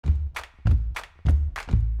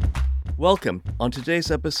Welcome. On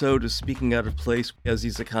today's episode of Speaking Out of Place,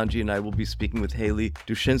 Aziza Khanji and I will be speaking with Haley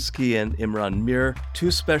DUSCHINSKI and IMRAAN MIR,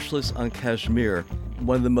 two specialists on Kashmir,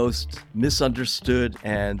 one of the most misunderstood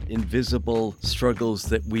and invisible struggles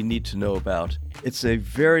that we need to know about. It's a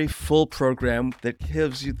very full program that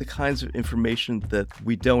gives you the kinds of information that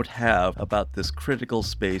we don't have about this critical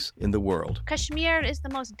space in the world. Kashmir is the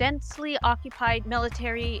most densely occupied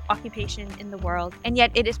military occupation in the world, and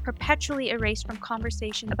yet it is perpetually erased from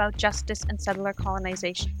conversation about justice and settler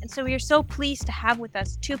colonization. And so we are so pleased to have with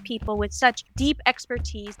us two people with such deep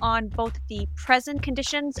expertise on both the present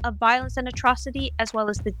conditions of violence and atrocity as well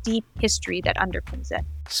as the deep history that underpins it.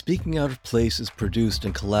 Speaking Out of Place is produced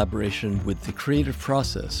in collaboration with The Creative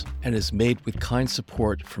Process and is made with kind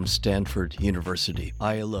support from Stanford University.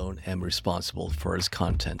 I alone am responsible for its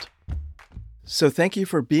content. So thank you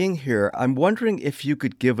for being here. I'm wondering if you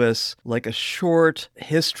could give us like a short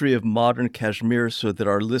history of modern Kashmir so that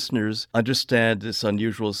our listeners understand this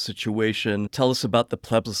unusual situation. Tell us about the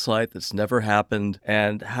plebiscite that's never happened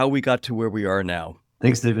and how we got to where we are now.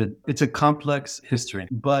 Thanks, David. It's a complex history,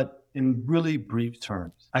 but in really brief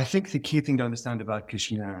terms, I think the key thing to understand about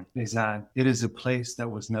Kashmir is that it is a place that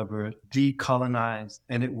was never decolonized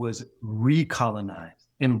and it was recolonized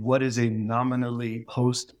in what is a nominally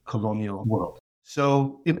post-colonial world.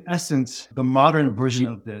 So in essence, the modern version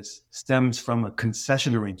of this stems from a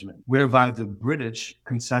concession arrangement whereby the British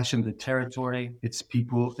concessioned the territory, its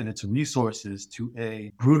people, and its resources to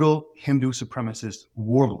a brutal Hindu supremacist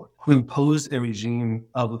warlord who imposed a regime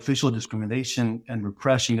of official discrimination and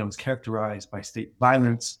repression that was characterized by state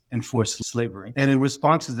violence and forced slavery. And in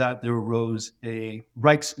response to that, there arose a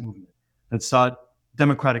rights movement that sought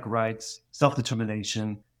democratic rights,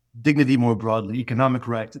 self-determination, dignity more broadly, economic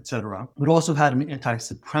rights, etc. But also had an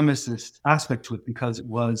anti-supremacist aspect to it because it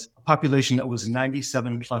was a population that was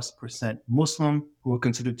 97+% Muslim who were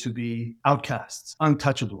considered to be outcasts,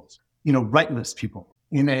 untouchables, rightless people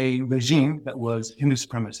in a regime that was Hindu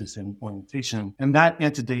supremacist in orientation. And that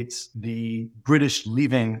antedates the British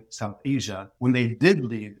leaving South Asia. When they did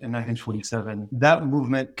leave in 1947, that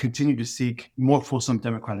movement continued to seek more fulsome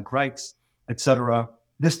democratic rights, etc.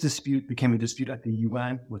 This dispute became a dispute at the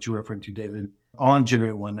UN, which you're referring to, David, on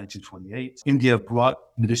January 1, 1928. India brought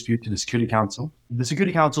the dispute to the Security Council. The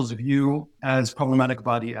Security Council's view, as problematic a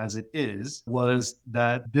body as it is, was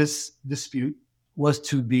that this dispute was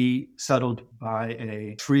to be settled by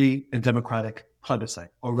a free and democratic plebiscite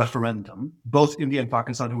or referendum. Both India and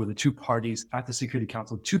Pakistan, who were the two parties at the Security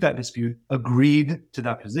Council to that dispute, agreed to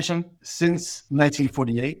that position. Since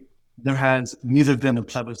 1948, there has neither been a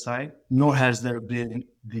plebiscite, nor has there been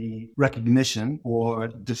the recognition or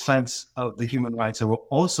defense of the human rights that were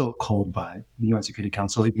also called by the UN Security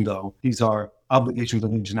Council, even though these are obligations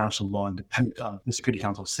of international law independent of the Security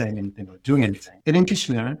Council saying anything or doing anything. And in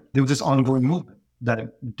Kashmir, there was this ongoing movement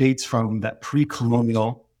that dates from that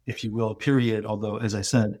pre-colonial, if you will, period, although, as I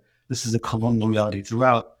said, this is a colonial reality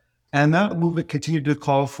throughout. And that movement continued to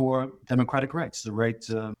call for democratic rights, the right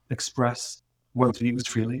to express one's views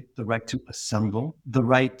freely, the right to assemble, the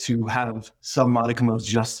right to have some modicum of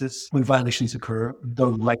justice when violations occur, the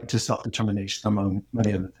right to self-determination, among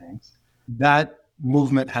many other things. That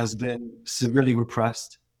movement has been severely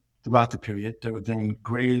repressed throughout the period. There have been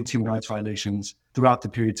grave human rights violations throughout the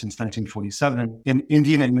period since 1947. In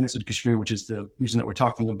Indian administered Kashmir, which is the region that we're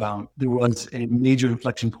talking about, there was a major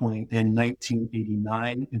inflection point in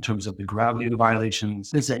 1989 in terms of the gravity of the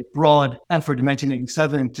violations. There's a broad effort in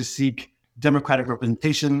 1987 to seek democratic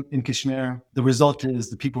representation in Kashmir. The result is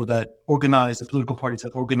the people that organize, the political parties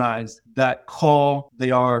that organize that call, they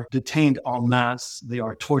are detained en masse, they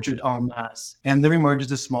are tortured en masse, and there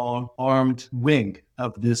emerges a small armed wing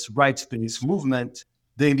of this rights-based movement.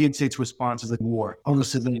 The Indian state's response is a war on the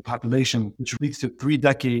civilian population, which leads to 3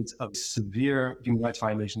 decades of severe human rights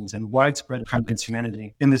violations and widespread crime against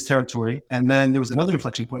humanity in this territory. And then there was another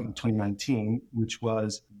inflection point in 2019, which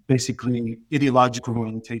was basically ideological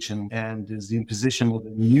orientation and is the imposition of a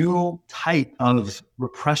new type of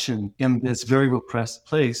repression in this very repressed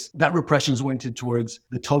place. That repression is oriented towards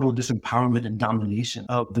the total disempowerment and domination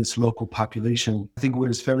of this local population. I think what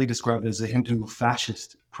is fairly described as a Hindu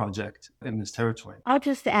fascist project in this territory. I'll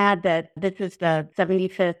just add that this is the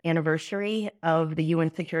 75th anniversary of the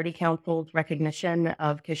UN Security Council's recognition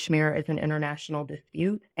of Kashmir as an international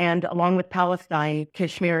dispute. And along with Palestine,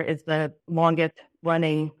 Kashmir is the longest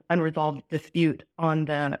running unresolved dispute on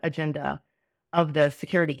the agenda of the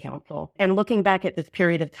Security Council. And looking back at this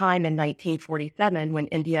period of time in 1947, when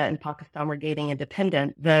India and Pakistan were gaining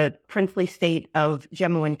independence, the princely state of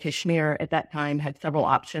Jammu and Kashmir at that time had several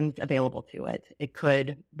options available to it. It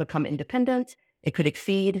could become independent, it could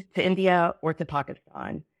accede to India or to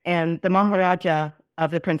Pakistan. And the Maharaja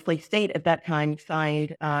of the princely state at that time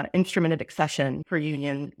signed instrument of accession for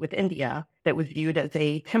union with India that was viewed as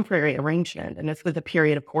a temporary arrangement. And this was a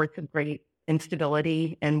period, of course, of great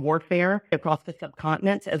instability and warfare across the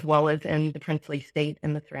subcontinent, as well as in the princely state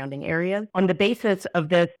and the surrounding areas. On the basis of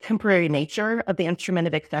the temporary nature of the instrument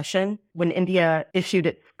of accession, when India issued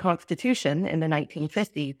its constitution in the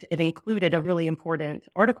 1950s, it included a really important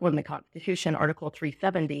article in the constitution, Article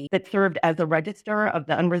 370, that served as a register of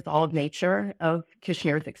the unresolved nature of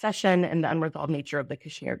Kashmir's accession and the unresolved nature of the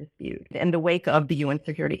Kashmir dispute in the wake of the UN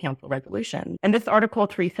Security Council resolution. And this Article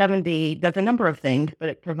 370 does a number of things, but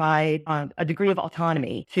it provides a degree of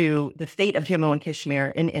autonomy to the state of Jammu and Kashmir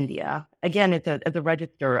in India. Again, as a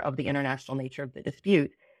register of the international nature of the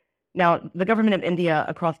dispute. Now, the government of India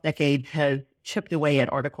across decades has chipped away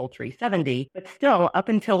at Article 370, but still, up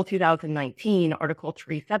until 2019, Article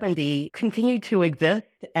 370 continued to exist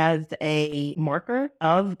as a marker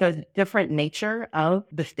of the different nature of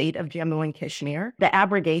the state of Jammu and Kashmir. The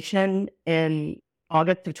abrogation in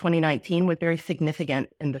August of 2019 was very significant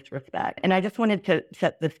in this respect. And I just wanted to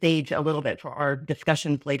set the stage a little bit for our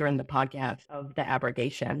discussions later in the podcast of the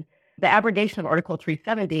abrogation. The abrogation of Article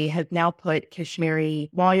 370 has now put Kashmiri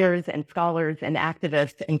lawyers and scholars and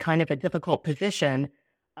activists in kind of a difficult position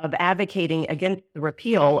of advocating against the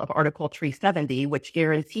repeal of Article 370, which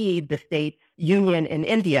guaranteed the state's union in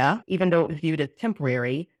India, even though it was viewed as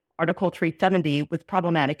temporary. Article 370 was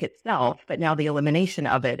problematic itself, but now the elimination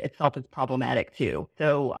of it itself is problematic too.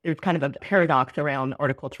 So there's kind of a paradox around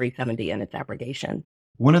Article 370 and its abrogation.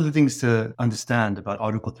 One of the things to understand about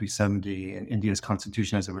Article 370 in India's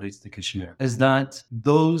constitution as it relates to Kashmir is that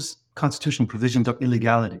those constitutional provisions are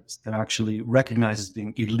illegalities that are actually recognized as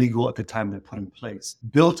being illegal at the time they're put in place,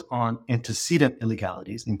 built on antecedent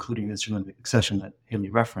illegalities, including the instrument of accession that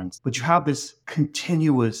Haley referenced. But you have this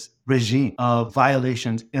continuous regime of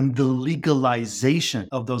violations and the legalization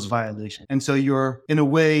of those violations. And so you're, in a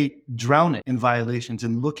way, drowning in violations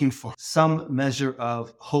and looking for some measure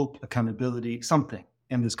of hope, accountability, something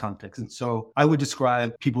in this context. And so I would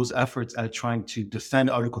describe people's efforts at trying to defend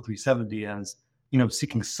Article 370 as,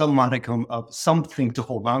 seeking some modicum of something to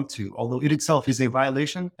hold on to, although it itself is a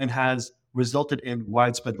violation and has resulted in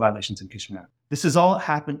widespread violations in Kashmir. This has all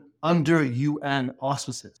happened under UN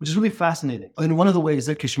auspices, which is really fascinating. And one of the ways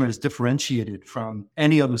that Kashmir is differentiated from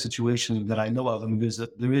any other situation that I know of,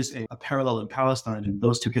 there is a parallel in Palestine, and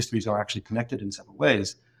those two histories are actually connected in several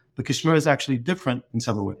ways. But Kashmir is actually different in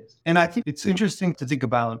several ways. And I think it's interesting to think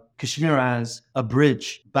about Kashmir as a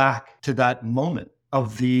bridge back to that moment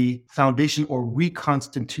of the foundation or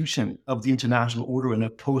reconstitution of the international order in a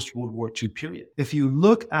post-World War II period. If you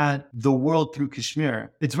look at the world through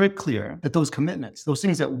Kashmir, it's very clear that those commitments, those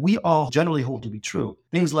things that we all generally hold to be true,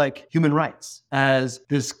 things like human rights as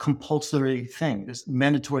this compulsory thing, this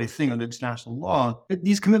mandatory thing under international law,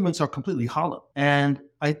 these commitments are completely hollow. And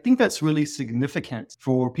I think that's really significant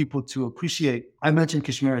for people to appreciate. I mentioned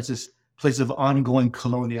Kashmir as this place of ongoing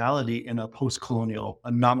coloniality in a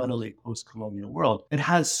nominally post-colonial world. It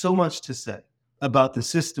has so much to say about the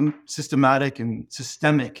systematic and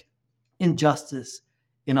systemic injustice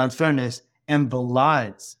and unfairness and the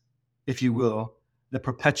lies, if you will, that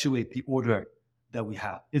perpetuate the order that we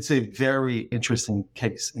have. It's a very interesting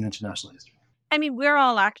case in international history. I mean, we're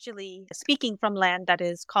all actually speaking from land that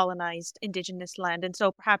is colonized, indigenous land. And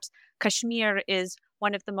so perhaps Kashmir is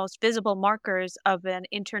one of the most visible markers of an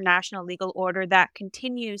international legal order that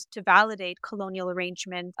continues to validate colonial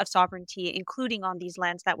arrangements of sovereignty, including on these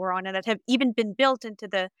lands that we're on, and that have even been built into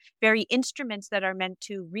the very instruments that are meant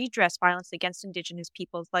to redress violence against indigenous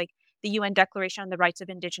peoples, like the UN Declaration on the Rights of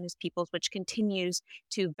Indigenous Peoples, which continues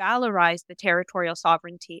to valorize the territorial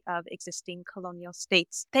sovereignty of existing colonial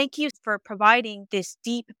states. Thank you for providing this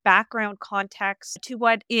deep background context to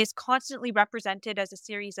what is constantly represented as a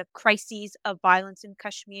series of crises of violence in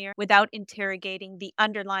Kashmir without interrogating the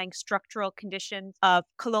underlying structural conditions of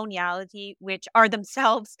coloniality, which are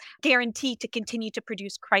themselves guaranteed to continue to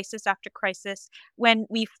produce crisis after crisis. When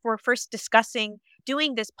we were first discussing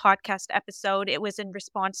doing this podcast episode, it was in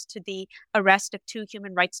response to the arrest of two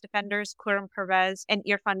human rights defenders, Khurram Pervez and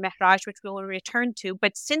Irfan Mehraj, which we will return to.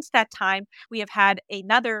 But since that time, we have had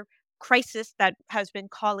another crisis that has been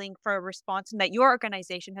calling for a response, and that your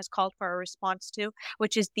organization has called for a response to,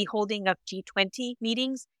 which is the holding of G20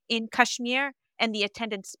 meetings in Kashmir and the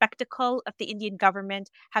attendant spectacle of the Indian government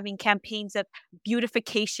having campaigns of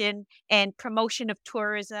beautification and promotion of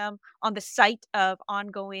tourism on the site of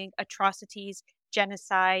ongoing atrocities,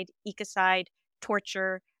 genocide, ecocide,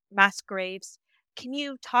 torture, mass graves. Can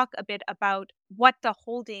you talk a bit about what the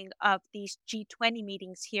holding of these G20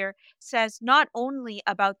 meetings here says, not only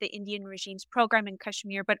about the Indian regime's program in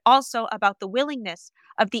Kashmir, but also about the willingness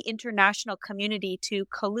of the international community to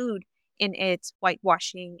collude in its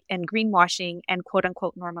whitewashing and greenwashing and quote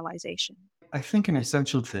unquote normalization? I think an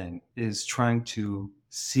essential thing is trying to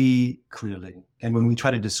see clearly. And when we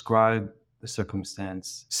try to describe the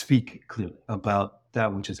circumstance, speak clearly about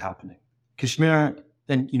that which is happening. Kashmir,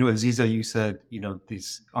 and Aziza, you said,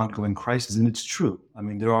 these ongoing crises, and it's true. I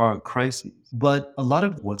mean, there are crises, but a lot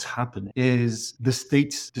of what's happening is the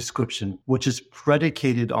state's description, which is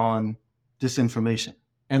predicated on disinformation.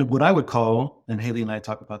 And what I would call, and Haley and I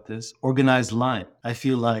talk about this, organized lying. I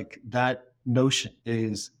feel like that notion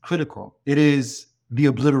is critical. It is the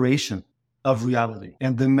obliteration of reality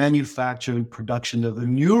and the manufactured production of a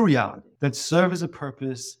new reality that serve as a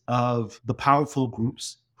purpose of the powerful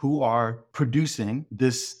groups who are producing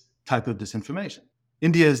this type of disinformation.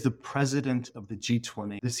 India is the president of the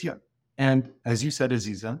G20 this year. And as you said,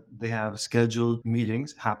 Aziza, they have scheduled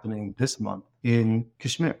meetings happening this month in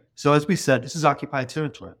Kashmir. So as we said, this is occupied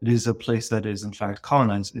territory. It is a place that is in fact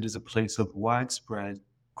colonized. It is a place of widespread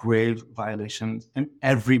grave violations, and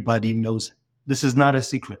everybody knows it. This is not a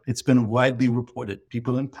secret. It's been widely reported.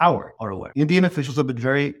 People in power are aware. Indian officials have been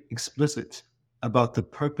very explicit about the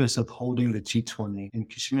purpose of holding the G20 in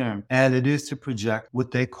Kashmir, and it is to project what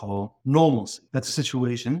they call normalcy. That the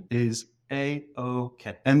situation is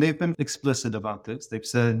A-OK. And they've been explicit about this. They've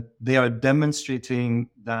said they are demonstrating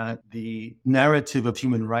that the narrative of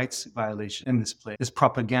human rights violation in this place is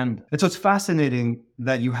propaganda. And so it's fascinating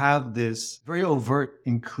that you have this very overt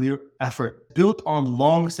and clear effort built on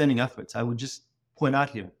long-standing efforts. I would just point out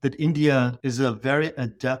here that India is a very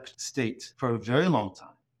adept state for a very long time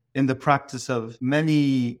in the practice of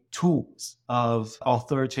many tools of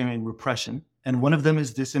authoritarian repression. And one of them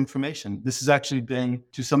is disinformation. This has actually been,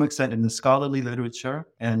 to some extent, in the scholarly literature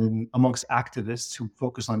and amongst activists who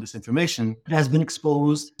focus on disinformation, it has been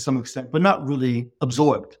exposed to some extent, but not really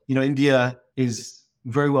absorbed. India is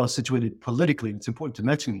very well situated politically. It's important to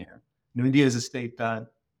mention here. India is a state that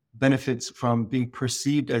benefits from being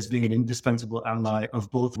perceived as being an indispensable ally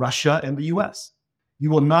of both Russia and the US. You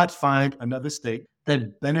will not find another state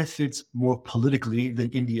that benefits more politically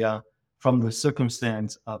than India from the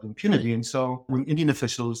circumstance of impunity. And so when Indian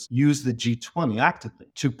officials use the G20 actively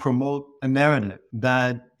to promote a narrative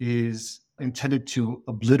that is intended to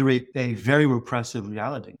obliterate a very repressive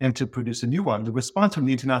reality and to produce a new one, the response from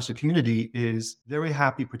the international community is very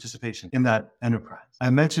happy participation in that enterprise.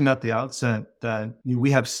 I mentioned at the outset that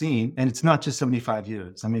we have seen, and it's not just 75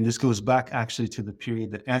 years. I mean, this goes back actually to the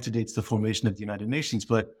period that antedates the formation of the United Nations.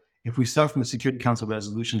 But if we start from the Security Council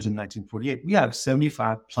resolutions in 1948, we have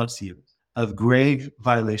 75 plus years of grave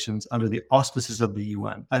violations under the auspices of the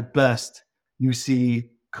UN. At best, you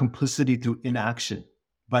see complicity through inaction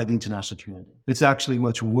by the international community. It's actually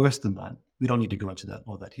much worse than that. We don't need to go into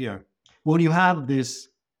all that here. When you have this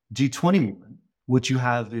G20 movement, what you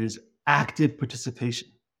have is active participation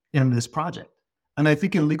in this project. And I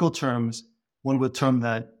think in legal terms, one would term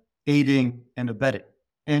that aiding and abetting.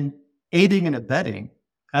 And aiding and abetting,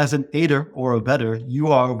 as an aider or abetter, you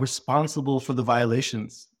are responsible for the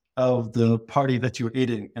violations of the party that you're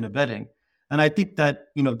aiding and abetting. And I think that,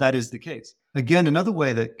 that is the case. Again, another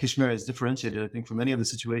way that Kashmir is differentiated, I think, from any other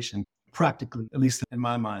situation, practically, at least in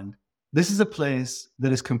my mind, this is a place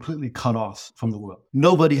that is completely cut off from the world.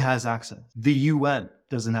 Nobody has access. The UN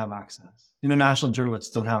doesn't have access. International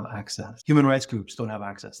journalists don't have access. Human rights groups don't have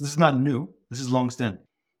access. This is not new. This is long-standing.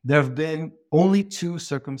 There have been only two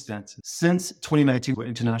circumstances since 2019 where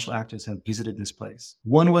international actors have visited this place.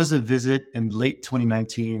 One was a visit in late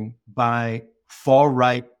 2019 by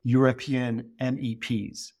far-right European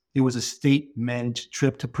MEPs. It was a state-managed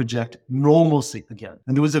trip to project normalcy again.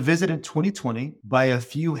 And there was a visit in 2020 by a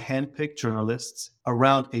few handpicked journalists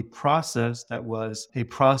around a process that was a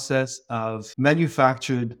process of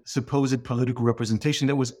manufactured supposed political representation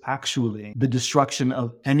that was actually the destruction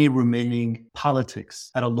of any remaining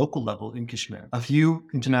politics at a local level in Kashmir. A few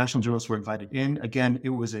international journalists were invited in. Again, it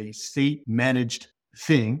was a state-managed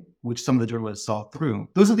thing, which some of the journalists saw through.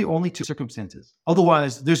 Those are the only two circumstances.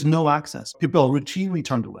 Otherwise, there's no access. People are routinely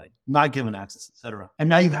turned away, not given access, etc. And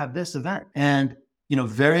now you have this event and,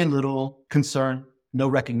 very little concern, no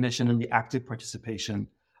recognition in the active participation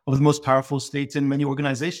of the most powerful states and many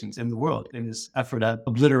organizations in the world in this effort at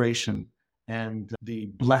obliteration and the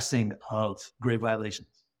blessing of grave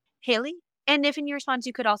violations. Haley? And if in your response,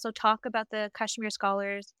 you could also talk about the Kashmir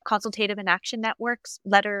Scholars Consultative and Action Network's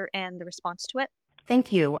letter and the response to it.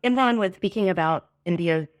 Thank you. Imran was speaking about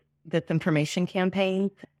India's disinformation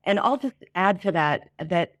campaigns. And I'll just add to that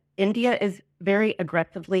India is very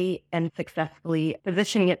aggressively and successfully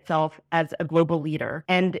positioning itself as a global leader.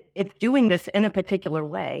 And it's doing this in a particular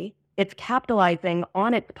way. It's capitalizing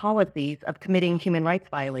on its policies of committing human rights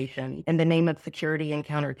violations in the name of security and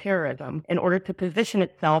counterterrorism in order to position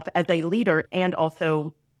itself as a leader and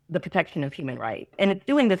also the protection of human rights. And it's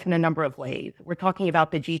doing this in a number of ways. We're talking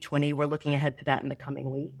about the G20. We're looking ahead to that in the coming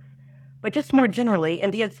weeks. But just more generally,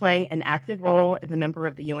 India is playing an active role as a member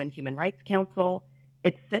of the UN Human Rights Council.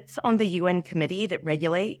 It sits on the UN committee that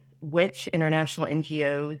regulates which international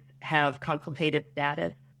NGOs have consultative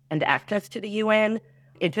status and access to the UN.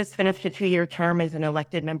 It just finished a 2-year term as an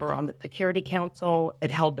elected member on the Security Council.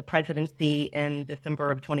 It held the presidency in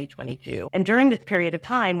December of 2022. And during this period of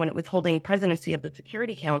time, when it was holding presidency of the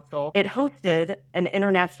Security Council, it hosted an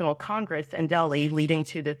international congress in Delhi leading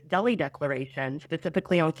to this Delhi Declaration,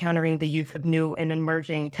 specifically on countering the use of new and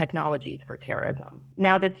emerging technologies for terrorism.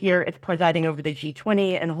 Now this year, it's presiding over the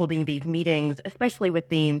G20 and holding these meetings, especially with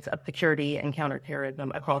themes of security and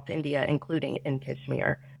counterterrorism across India, including in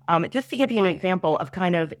Kashmir. Just to give you an example of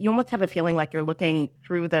you almost have a feeling like you're looking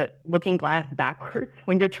through the looking glass backwards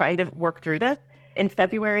when you're trying to work through this. In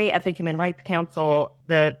February, at the Human Rights Council,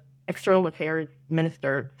 the External Affairs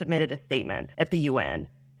Minister submitted a statement at the UN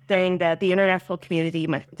saying that the international community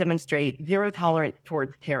must demonstrate zero tolerance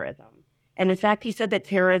towards terrorism. And in fact, he said that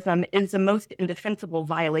terrorism is the most indefensible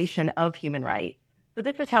violation of human rights. So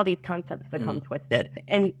this is how these concepts become twisted.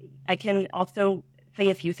 And I can also say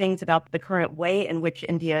a few things about the current way in which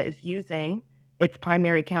India is using its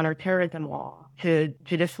primary counterterrorism law to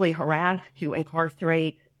judicially harass, to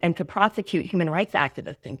incarcerate, and to prosecute human rights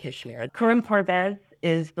activists in Kashmir. Khurram Parvez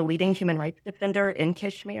is the leading human rights defender in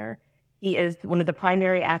Kashmir. He is one of the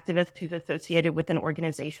primary activists who's associated with an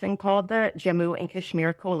organization called the Jammu and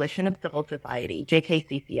Kashmir Coalition of Civil Society,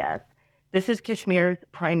 JKCCS. This is Kashmir's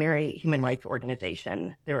primary human rights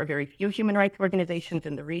organization. There are very few human rights organizations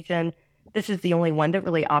in the region. This is the only one that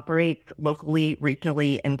really operates locally,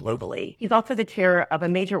 regionally, and globally. He's also the chair of a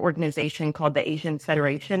major organization called the Asian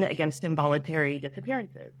Federation Against Involuntary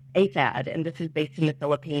Disappearances, AFAD, and this is based in the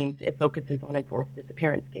Philippines. It focuses on enforced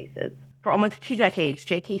disappearance cases. For almost 2 decades,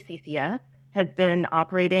 JKCCS has been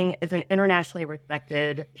operating as an internationally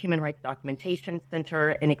respected human rights documentation center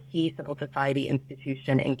and a key civil society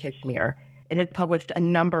institution in Kashmir. It has published a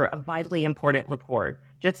number of vitally important reports.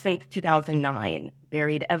 Just since 2009,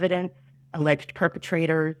 buried evidence, alleged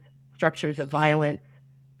perpetrators, structures of violence,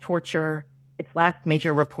 torture. Its last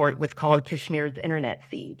major report was called Kashmir's Internet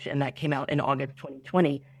Siege, and that came out in August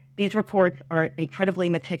 2020. These reports are incredibly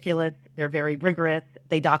meticulous. They're very rigorous.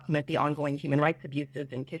 They document the ongoing human rights abuses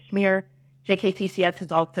in Kashmir. JKCCS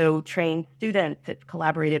has also trained students. It's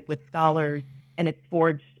collaborated with scholars, and it's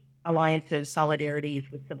forged alliances, solidarities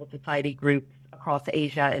with civil society groups across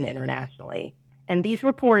Asia and internationally. And these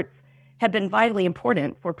reports have been vitally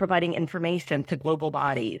important for providing information to global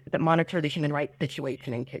bodies that monitor the human rights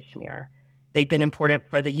situation in Kashmir. They've been important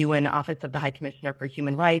for the UN Office of the High Commissioner for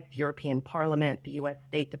Human Rights, European Parliament, the U.S.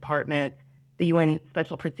 State Department, the UN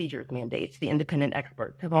Special Procedures Mandates. The independent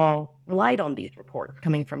experts have all relied on these reports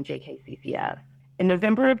coming from JKCCS. In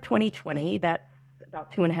November of 2020, that's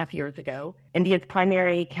about 2.5 years ago, India's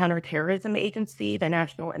primary counterterrorism agency, the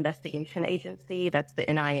National Investigation Agency, that's the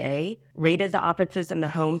NIA, raided the offices and the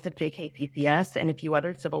homes of JKCCS and a few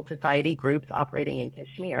other civil society groups operating in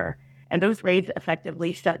Kashmir. And those raids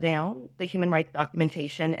effectively shut down the human rights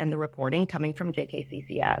documentation and the reporting coming from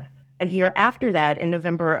JKCCS. And a year after that, in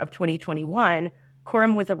November of 2021,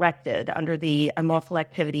 Khurram was arrested under the Unlawful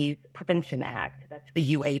Activities Prevention Act. That's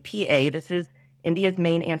the UAPA. This is India's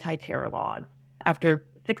main anti-terror law. After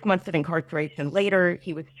 6 months of incarceration later,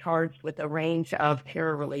 he was charged with a range of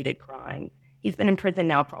terror-related crimes. He's been in prison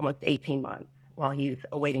now for almost 18 months while he's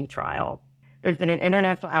awaiting trial. There's been an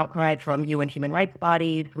international outcry from UN human rights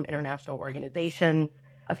bodies, from international organizations.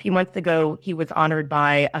 A few months ago, he was honored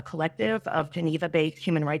by a collective of Geneva-based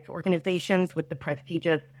human rights organizations with the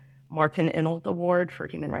prestigious Martin Ennals Award for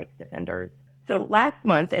Human Rights Defenders. So last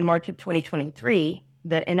month, in March of 2023,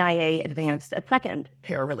 the NIA advanced a second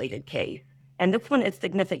terror-related case. And this one is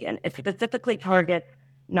significant. It specifically targets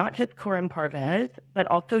not just Khurram Parvez, but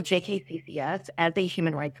also JKCCS as a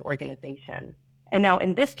human rights organization. And now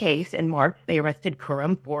in this case, in March, they arrested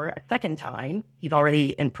Khurram for a second time. He's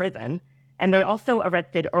already in prison. And they also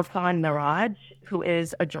arrested Irfan Miraj, who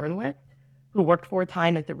is a journalist who worked for a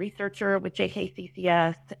time as a researcher with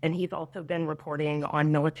JKCCS, and he's also been reporting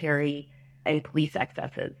on military and police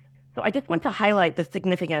excesses. So I just want to highlight the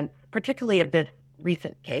significance, particularly of this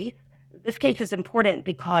recent case. This case is important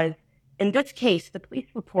because in this case, the police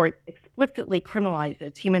report explicitly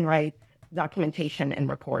criminalizes human rights documentation and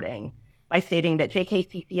reporting. by stating that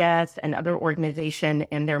JKCCS and other organizations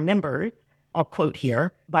and their members, I'll quote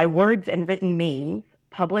here, by words and written means,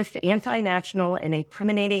 published anti-national and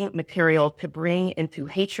incriminating material to bring into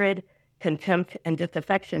hatred, contempt, and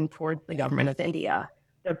disaffection towards the government of India.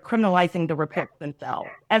 They're criminalizing the reports themselves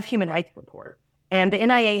as human rights reports. And the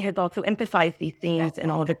NIA has also emphasized these themes in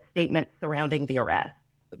all of its statements surrounding the arrest.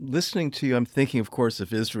 Listening to you, I'm thinking, of course,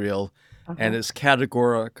 of Israel and its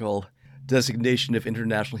categorical designation of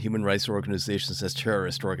international human rights organizations as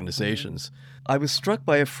terrorist organizations. I was struck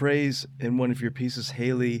by a phrase in one of your pieces,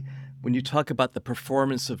 Haley, when you talk about the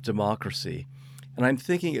performance of democracy. And I'm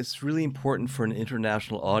thinking it's really important for an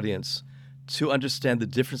international audience to understand the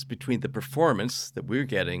difference between the performance that we're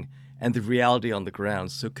getting and the reality on the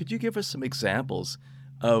ground. So could you give us some examples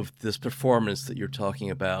of this performance that you're talking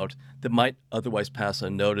about that might otherwise pass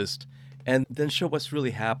unnoticed, and then show what's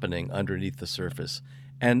really happening underneath the surface?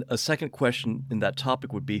 And a second question in that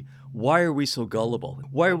topic would be, why are we so gullible?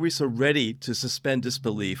 Why are we so ready to suspend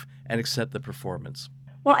disbelief and accept the performance?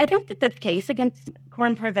 Well, I think that this case against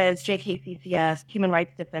Corin Pervez, JKCCS, human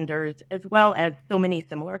rights defenders, as well as so many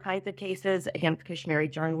similar kinds of cases against Kashmiri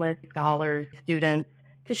journalists, scholars, students,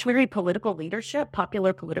 Kashmiri political leadership,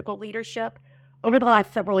 popular political leadership. Over the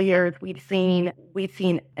last several years, we've seen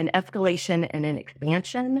an escalation and an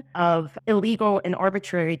expansion of illegal and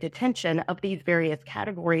arbitrary detention of these various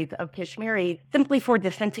categories of Kashmiris simply for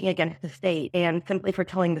dissenting against the state and simply for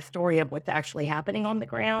telling the story of what's actually happening on the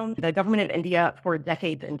ground. The government of India for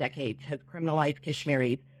decades and decades has criminalized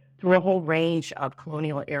Kashmiris through a whole range of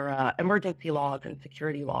colonial-era emergency laws and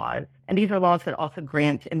security laws. And these are laws that also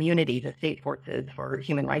grant immunity to state forces for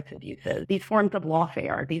human rights abuses. These forms of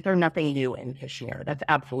lawfare, these are nothing new in Kashmir. That's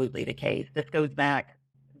absolutely the case. This goes back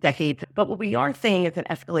decades. But what we are seeing is an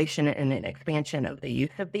escalation and an expansion of the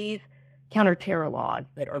use of these counter-terror laws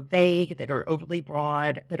that are vague, that are overly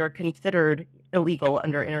broad, that are considered illegal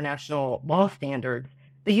under international law standards.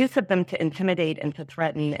 The use of them to intimidate and to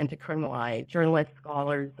threaten and to criminalize journalists,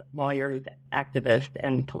 scholars, lawyers, activists,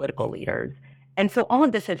 and political leaders. And so all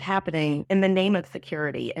of this is happening in the name of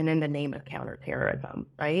security and in the name of counterterrorism,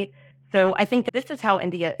 right? So I think that this is how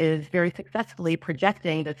India is very successfully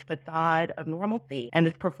projecting this facade of normalcy and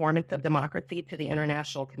this performance of democracy to the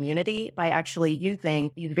international community by actually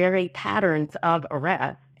using these very patterns of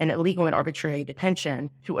arrest and illegal and arbitrary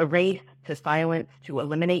detention to erase, to silence, to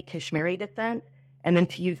eliminate Kashmiri dissent, and then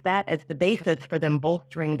to use that as the basis for them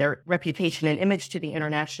bolstering their reputation and image to the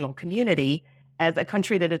international community as a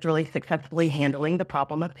country that is really successfully handling the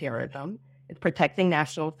problem of terrorism, is protecting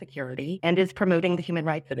national security, and is promoting the human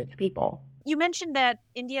rights of its people. You mentioned that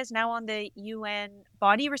India is now on the UN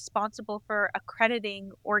body responsible for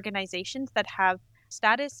accrediting organizations that have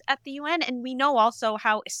status at the UN. And we know also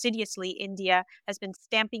how assiduously India has been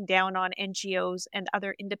stamping down on NGOs and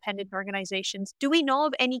other independent organizations. Do we know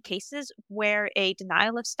of any cases where a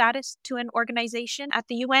denial of status to an organization at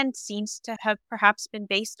the UN seems to have perhaps been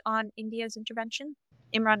based on India's intervention?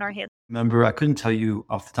 Imran or Haley? Remember, I couldn't tell you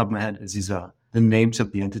off the top of my head, Aziza, the names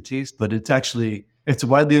of the entities, but it's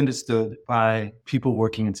widely understood by people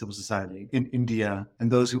working in civil society in India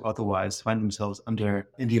and those who otherwise find themselves under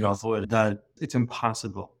Indian authority that it's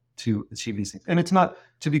impossible to achieve these things. And it's not,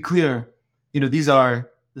 to be clear, this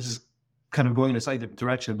is kind of going in a slightly different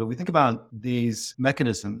direction, but we think about these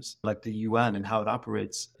mechanisms like the UN and how it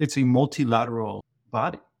operates. It's a multilateral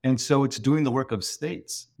body. And so it's doing the work of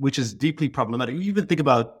states, which is deeply problematic. You even think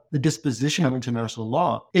about the disposition of international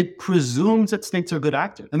law. It presumes that states are good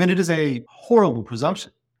actors. I mean, it is a horrible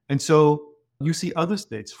presumption. And so you see other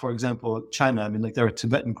states, for example, China. I mean, like there are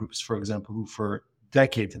Tibetan groups, for example, who for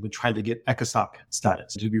decades have been trying to get ECOSOC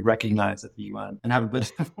status to be recognized at the UN and haven't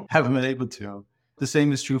been able to. The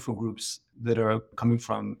same is true for groups that are coming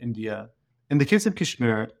from India. In the case of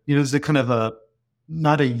Kashmir, there's a kind of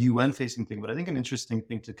not a UN-facing thing, but I think an interesting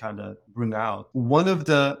thing to kind of bring out.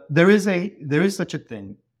 There is such a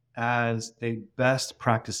thing as a best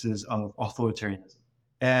practices of authoritarianism.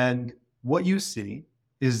 And what you see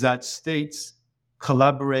is that states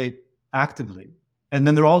collaborate actively, and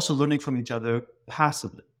then they're also learning from each other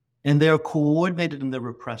passively. And they are coordinated in their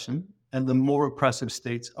repression, and the more repressive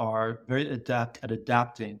states are very adept at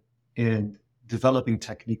adapting and developing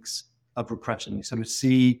techniques of repression. You sort of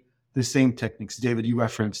see the same techniques. David, you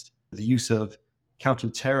referenced the use of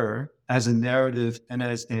counterterror as a narrative and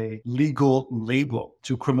as a legal label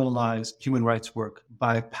to criminalize human rights work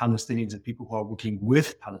by Palestinians and people who are working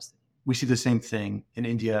with Palestinians. We see the same thing in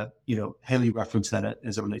India. Haley referenced that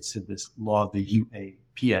as it relates to this law, the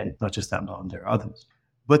UAPA, not just that law, and there are others.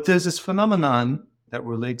 But there's this phenomenon that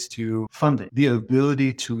relates to funding, the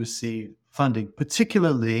ability to receive funding,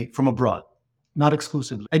 particularly from abroad. not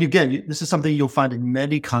exclusively. And again, this is something you'll find in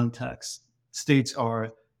many contexts. States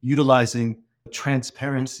are utilizing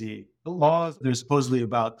transparency. The laws, they're supposedly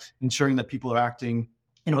about ensuring that people are acting,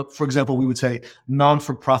 for example, we would say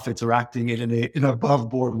non-for-profits are acting in an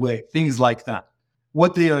above-board way, things like that.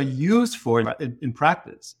 What they are used for in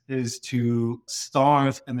practice is to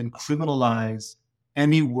starve and then criminalize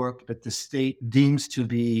any work that the state deems to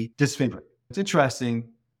be disfavored. It's interesting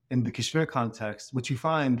in the Kashmir context, what you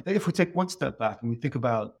find, if we take one step back and we think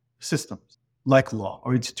about systems like law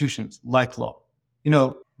or institutions like law,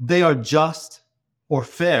 they are just or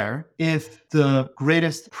fair if the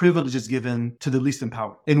greatest privilege is given to the least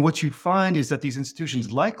empowered. And what you find is that these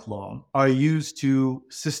institutions like law are used to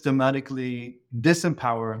systematically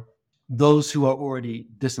disempower those who are already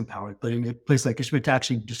disempowered, but in a place like Kashmir to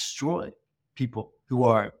actually destroy people who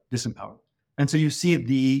are disempowered. And so you see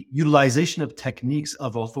the utilization of techniques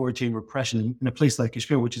of authoritarian repression in a place like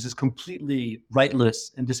Kashmir, which is this completely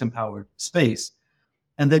rightless and disempowered space.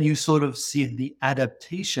 And then you sort of see the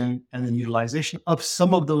adaptation and then utilization of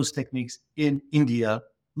some of those techniques in India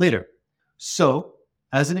later. So,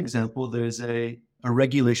 as an example, there's a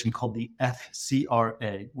regulation called the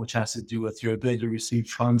FCRA, which has to do with your ability to receive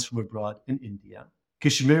funds from abroad in India.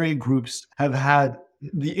 Kashmiri groups have had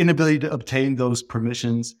the inability to obtain those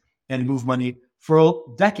permissions and move money for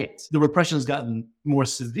decades. The repression has gotten more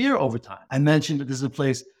severe over time. I mentioned that this is a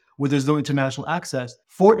place where there's no international access.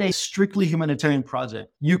 For a strictly humanitarian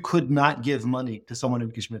project, you could not give money to someone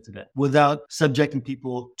in Kashmir today without subjecting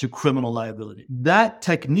people to criminal liability. That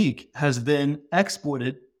technique has been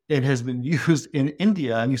exported. It has been used in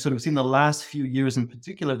India. And you sort of seen the last few years in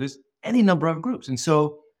particular, there's any number of groups. And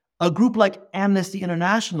so a group like Amnesty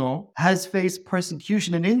International has faced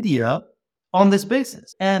persecution in India on this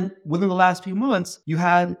basis. And within the last few months, you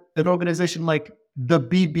had an organization like the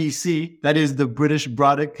BBC, that is the British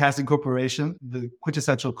Broadcasting Corporation, the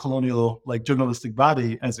quintessential colonial journalistic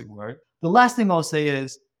body, as it were. The last thing I'll say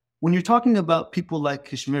is, when you're talking about people like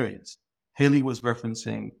Kashmiris, Haley was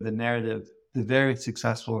referencing the narrative, the very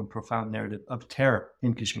successful and profound narrative of terror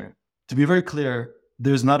in Kashmir. To be very clear,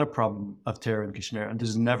 there's not a problem of terror in Kashmir, and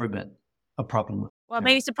there's never been a problem with terror.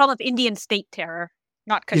 Maybe it's a problem of Indian state terror,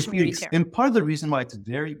 not Kashmiri terror. And part of the reason why it's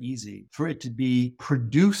very easy for it to be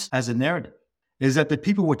produced as a narrative is that the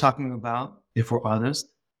people we're talking about, if we're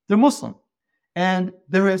honest, they're Muslim. And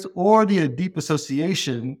there is already a deep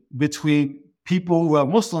association between people who are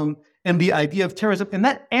Muslim and the idea of terrorism. And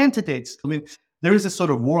that antedates, there is this sort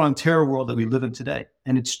of war on terror world that we live in today.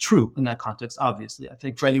 And it's true in that context, obviously, I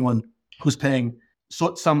think, for anyone who's paying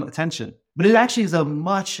some attention. But it actually is a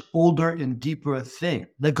much older and deeper thing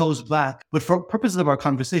that goes back. But for purposes of our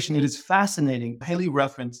conversation, it is fascinating. Haley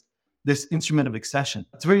referenced this instrument of accession.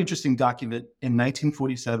 It's a very interesting document in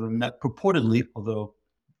 1947 that purportedly, although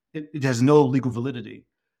it has no legal validity,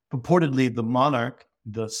 purportedly the monarch,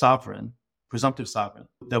 the sovereign, presumptive sovereign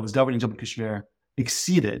that was governing Jammu and Kashmir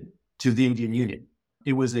acceded to the Indian Union.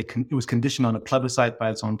 It was conditioned on a plebiscite by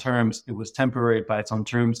its own terms. It was temporary by its own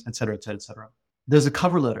terms, et cetera, et cetera, et cetera. There's a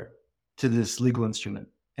cover letter to this legal instrument.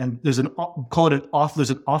 And there's an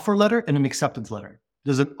offer letter and an acceptance letter.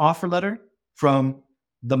 There's an offer letter from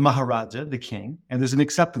the Maharaja, the king, and there's an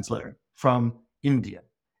acceptance letter from India.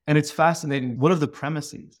 And it's fascinating. One of the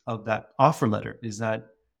premises of that offer letter is that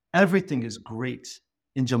everything is great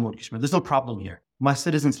in Jammu and Kashmir. There's no problem here. My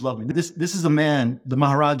citizens love me. This is a man, the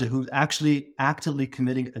Maharaja, who's actually actively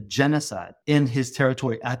committing a genocide in his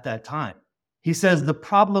territory at that time. He says the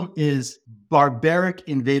problem is barbaric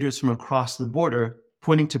invaders from across the border,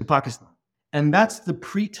 pointing to Pakistan. And that's the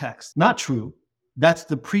pretext, not true. That's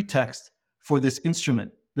the pretext for this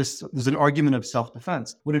instrument. There's an argument of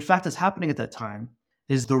self-defense. What in fact is happening at that time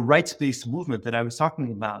is the rights-based movement that I was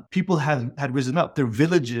talking about. People had risen up. Their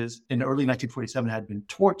villages in early 1947 had been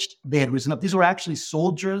torched. They had risen up. These were actually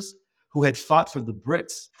soldiers who had fought for the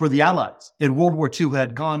Brits, for the Allies in World War II, who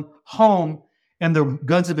had gone home and their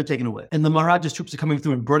guns had been taken away. And the Maharaja's troops are coming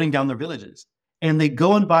through and burning down their villages. And they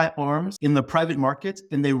go and buy arms in the private market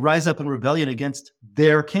and they rise up in rebellion against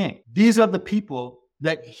their king. These are the people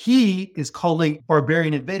that he is calling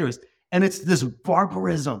barbarian invaders. And it's this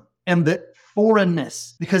barbarism and the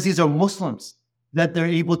foreignness, because these are Muslims, that they're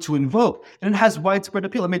able to invoke. And it has widespread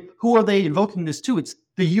appeal. Who are they invoking this to?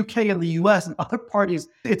 the UK and the US and other parties,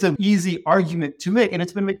 it's an easy argument to make, and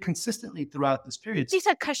it's been made consistently throughout this period. You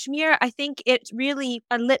said Kashmir, I think it's really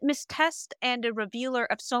a litmus test and a revealer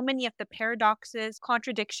of so many of the paradoxes,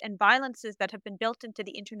 contradictions, and violences that have been built into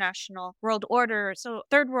the international world order. So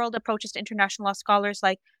third world approaches to international law scholars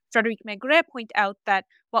like Frederic Maigret point out that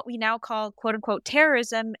what we now call quote unquote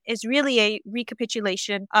terrorism is really a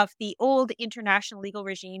recapitulation of the old international legal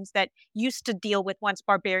regimes that used to deal with once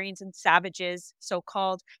barbarians and savages,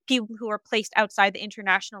 so-called people who are placed outside the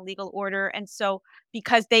international legal order. And so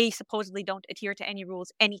because they supposedly don't adhere to any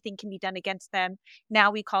rules, anything can be done against them. Now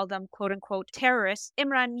we call them quote unquote terrorists.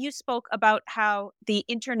 Imran, you spoke about how the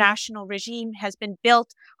international regime has been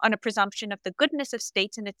built on a presumption of the goodness of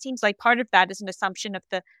states. And it seems like part of that is an assumption of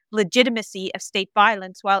the legitimacy of state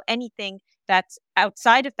violence, while anything that's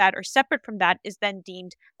outside of that or separate from that is then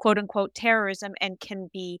deemed quote unquote terrorism and can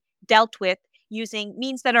be dealt with using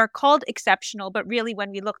means that are called exceptional, but really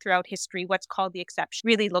when we look throughout history, what's called the exception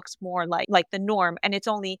really looks more like the norm. And it's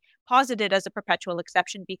only posited as a perpetual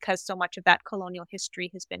exception because so much of that colonial history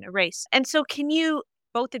has been erased. And so can you,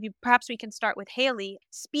 both of you, perhaps we can start with Haley,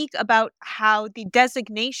 speak about how the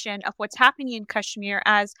designation of what's happening in Kashmir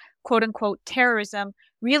as quote unquote terrorism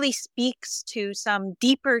really speaks to some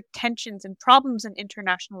deeper tensions and problems in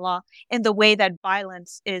international law in the way that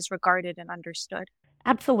violence is regarded and understood.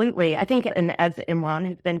 Absolutely. I think, and as Imran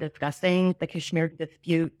has been discussing, the Kashmir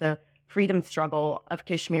dispute, the freedom struggle of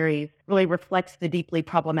Kashmiris really reflects the deeply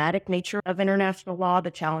problematic nature of international law,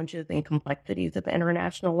 the challenges and complexities of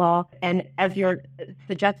international law. And as you're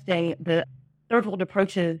suggesting, the third world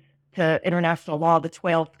approaches to international law, the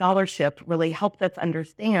 12 scholarship really helps us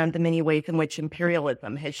understand the many ways in which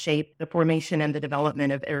imperialism has shaped the formation and the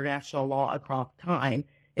development of international law across time.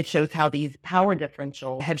 It shows how these power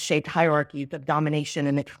differentials have shaped hierarchies of domination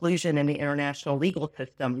and exclusion in the international legal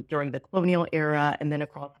system during the colonial era and then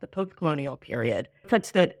across the post-colonial period,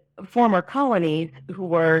 such that former colonies who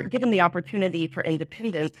were given the opportunity for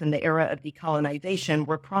independence in the era of decolonization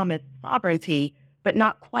were promised sovereignty, but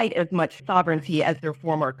not quite as much sovereignty as their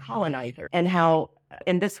former colonizers, and how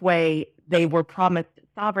in this way they were promised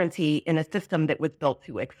sovereignty in a system that was built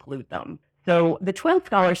to exclude them. So the 12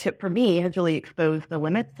 scholarship for me has really exposed the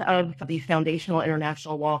limits of these foundational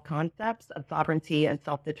international law concepts of sovereignty and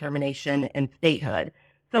self-determination and statehood.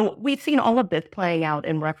 So we've seen all of this playing out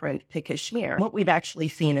in reference to Kashmir. What we've actually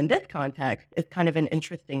seen in this context is kind of an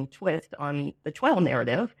interesting twist on the 12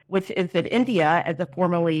 narrative, which is that India, as a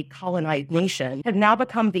formerly colonized nation, has now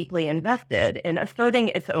become deeply invested in asserting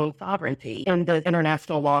its own sovereignty in the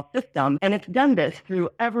international law system. And it's done this through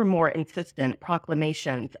ever more insistent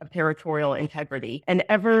proclamations of territorial integrity and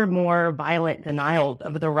ever more violent denials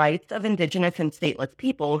of the rights of indigenous and stateless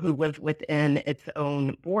people who live within its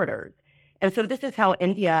own borders. And so this is how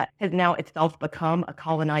India has now itself become a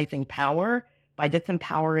colonizing power by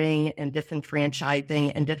disempowering and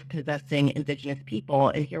disenfranchising and dispossessing indigenous people.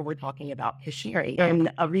 And here we're talking about Kashmir. In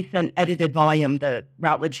a recent edited volume, the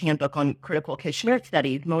Routledge Handbook on Critical Kashmir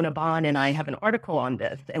Studies, Mona Bond and I have an article on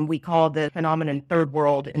this, and we call the phenomenon third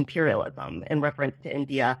world imperialism in reference to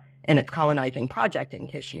India and its colonizing project in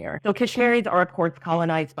Kashmir. So Kashmiris are, of course,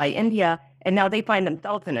 colonized by India, and now they find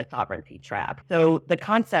themselves in a sovereignty trap. So the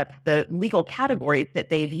concepts, the legal categories that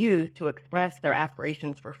they've used to express their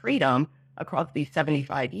aspirations for freedom across these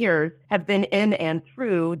 75 years have been in and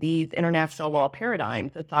through these international law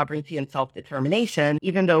paradigms of sovereignty and self-determination,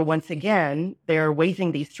 even though, once again, they're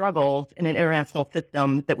waging these struggles in an international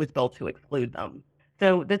system that was built to exclude them.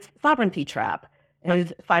 So this sovereignty trap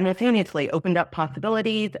has simultaneously opened up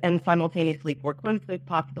possibilities and simultaneously foreclosed those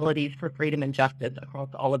possibilities for freedom and justice across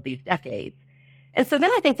all of these decades. And so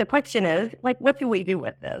then I think the question is, what do we do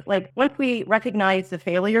with this? Once we recognize the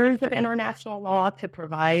failures of international law to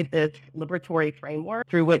provide this liberatory framework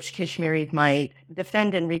through which Kashmiris might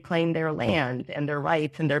defend and reclaim their land and their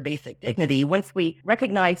rights and their basic dignity, once we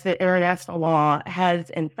recognize that international law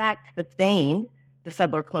has in fact sustained the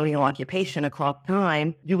settler colonial occupation across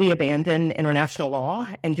time, do we abandon international law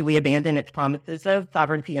and do we abandon its promises of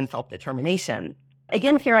sovereignty and self-determination?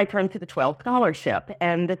 Again, here I turn to the 12 scholarship,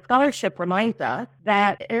 and the scholarship reminds us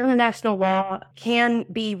that international law can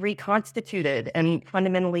be reconstituted and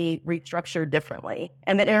fundamentally restructured differently,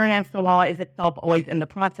 and that international law is itself always in the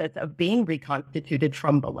process of being reconstituted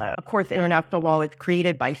from below. Of course, international law is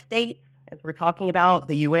created by states. As we're talking about,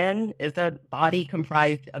 the UN is a body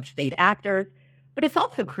comprised of state actors. But it's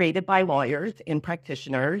also created by lawyers and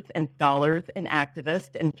practitioners and scholars and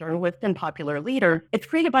activists and journalists and popular leaders. It's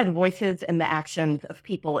created by the voices and the actions of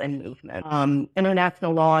people and movement.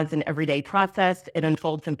 International law is an everyday process. It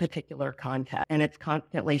unfolds in particular context, and it's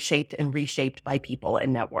constantly shaped and reshaped by people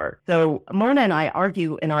and networks. So Myrna and I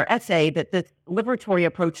argue in our essay that this liberatory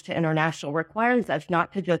approach to international requires us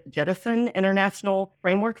not to just jettison international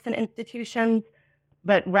frameworks and institutions,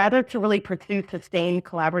 but rather to really pursue sustained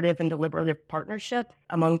collaborative and deliberative partnerships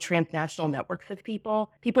among transnational networks of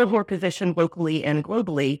people who are positioned locally and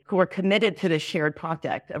globally, who are committed to the shared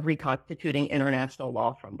project of reconstituting international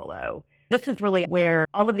law from below. This is really where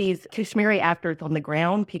all of these Kashmiri actors on the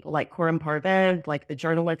ground, people like Khurram Parvez, like the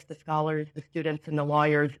journalists, the scholars, the students, and the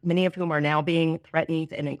lawyers, many of whom are now being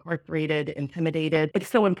threatened and incarcerated, intimidated. It's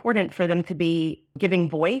so important for them to be giving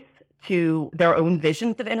voice to their own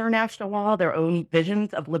visions of international law, their own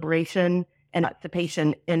visions of liberation and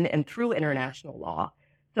emancipation in and through international law.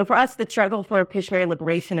 So for us, the struggle for Kashmiri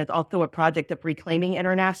liberation is also a project of reclaiming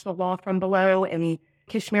international law from below, and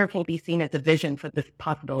Kashmir can be seen as a vision for this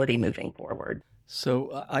possibility moving forward.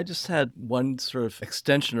 So I just had one sort of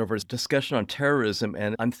extension of our discussion on terrorism,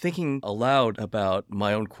 and I'm thinking aloud about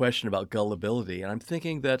my own question about gullibility. And I'm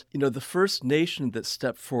thinking that, the first nation that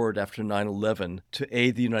stepped forward after 9/11 to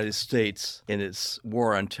aid the United States in its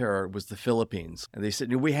war on terror was the Philippines. And they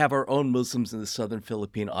said, we have our own Muslims in the southern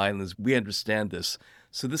Philippine Islands. We understand this.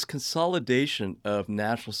 So this consolidation of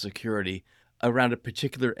national security around a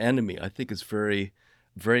particular enemy, I think, is very,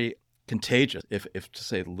 very contagious, if to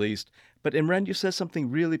say the least. But Imran, you said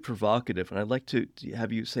something really provocative, and I'd like to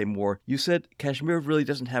have you say more. You said Kashmir really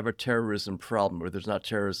doesn't have a terrorism problem, or there's not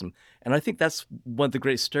terrorism. And I think that's one of the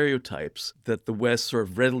great stereotypes that the West sort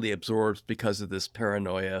of readily absorbs because of this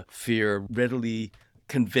paranoia, fear, readily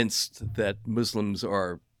convinced that Muslims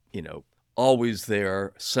are, always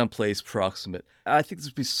there, someplace proximate. I think this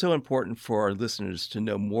would be so important for our listeners to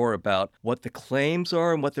know more about what the claims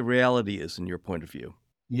are and what the reality is in your point of view.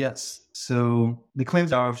 Yes. So the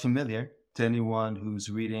claims are familiar to anyone who's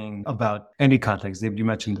reading about any context. David, you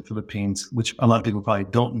mentioned the Philippines, which a lot of people probably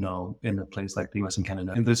don't know in a place like the US and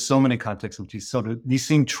Canada. And there's so many contexts in which these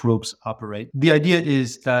same tropes operate. The idea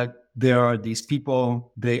is that there are these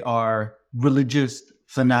people, they are religious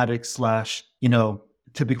fanatics /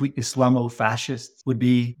 typically Islamo-fascists would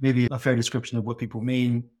be maybe a fair description of what people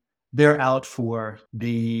mean. They're out for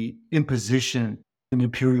the imposition, an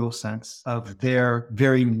imperial sense of their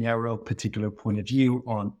very narrow particular point of view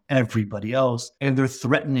on everybody else. And they're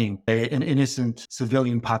threatening an innocent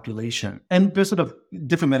civilian population. And there's sort of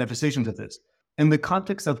different manifestations of this. In the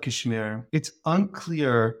context of Kashmir, it's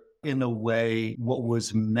unclear in a way what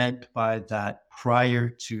was meant by that prior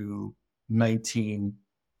to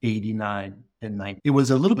 1989 and 90. It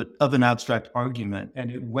was a little bit of an abstract argument,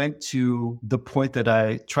 and it went to the point that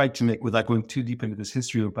I tried to make without going too deep into this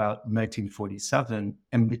history about 1947,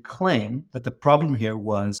 and the claim that the problem here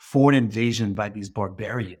was foreign invasion by these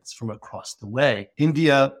barbarians from across the way.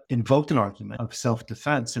 India invoked an argument of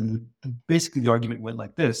self-defense, and basically the argument went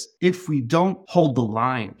like this: if we don't hold the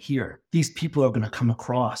line here, these people are going to come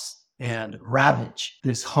across and ravage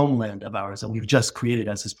this homeland of ours that we've just created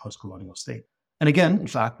as this post-colonial state. And again, in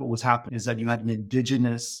fact, what was happening is that you had an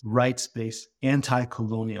indigenous, rights-based,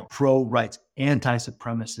 anti-colonial, pro-rights,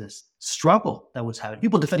 anti-supremacist struggle that was happening.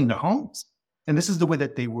 People defending their homes. And this is the way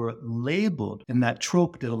that they were labeled. And that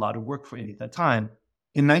trope did a lot of work for India at that time.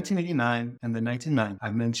 In 1989 and the 1990s,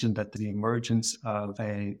 I mentioned that the emergence of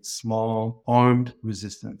a small armed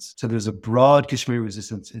resistance. So there's a broad Kashmiri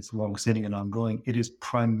resistance. It's long-standing and ongoing. It is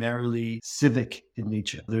primarily civic in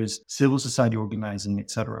nature. There's civil society organizing,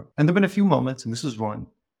 etc. And there have been a few moments, and this is one,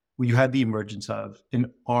 where you had the emergence of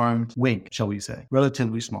an armed wing, shall we say,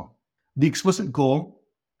 relatively small. The explicit goal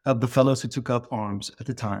of the fellows who took up arms at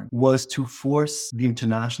the time was to force the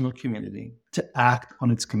international community to act on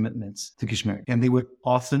its commitments to Kashmir. And they would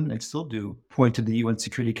often, and still do, point to the UN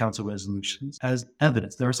Security Council resolutions as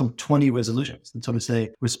evidence. There are some 20 resolutions that sort of say,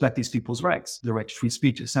 respect these people's rights, their right to free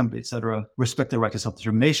speech, assembly, etc., respect their right to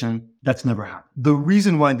self-determination. That's never happened. The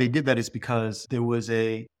reason why they did that is because there was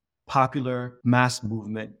a popular mass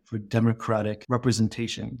movement for democratic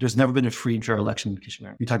representation. There's never been a free and fair election in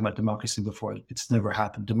Kashmir. You're talking about democracy before. It's never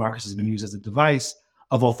happened. Democracy has been used as a device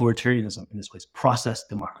of authoritarianism in this place. Process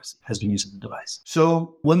democracy has been used as a device.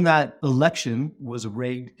 So when that election was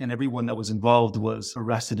rigged and everyone that was involved was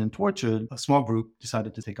arrested and tortured, a small group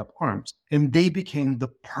decided to take up arms. And they became the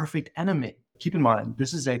perfect enemy. Keep in mind,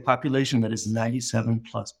 this is a population that is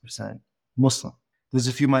 97+% Muslim. There's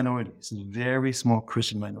a few minorities. There's a very small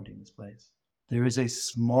Christian minority in this place. There is a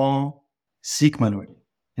small Sikh minority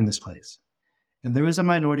in this place. And there is a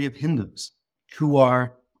minority of Hindus who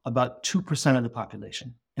are about 2% of the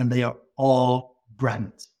population, and they are all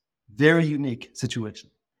Brahmins. Very unique situation.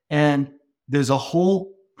 And there's a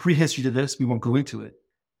whole prehistory to this. We won't go into it.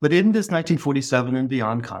 But in this 1947 and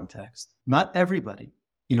beyond context, not everybody,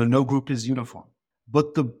 no group is uniform.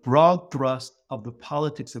 But the broad thrust of the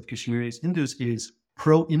politics of Kashmiri Hindus is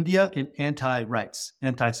pro-India and anti-rights,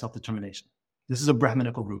 anti-self-determination. This is a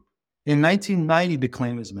Brahminical group. In 1990, the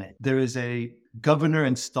claim is made. There is a governor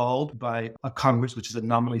installed by a Congress, which is a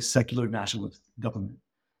nominally secular nationalist government.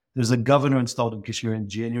 There's a governor installed in Kashmir in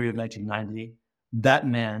January of 1990. That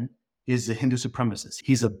man is a Hindu supremacist.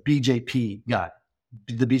 He's a BJP guy.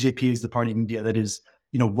 The BJP is the party in India that is,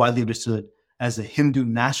 widely understood as a Hindu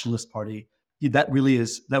nationalist party. That really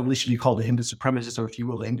should be called a Hindu supremacist, or if you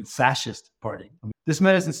will, a Hindu fascist party. This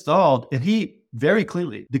man is installed, and he very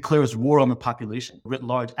clearly declares war on the population writ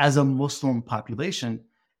large as a Muslim population.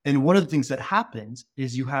 And one of the things that happens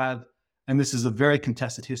is you have, and this is a very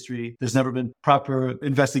contested history, there's never been proper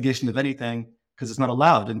investigation of anything because it's not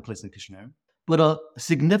allowed in places like Kashmir. But a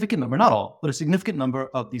significant number, not all, but a significant number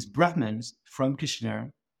of these Brahmins from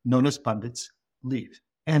Kashmir, known as Pandits, leave.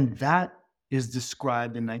 And that is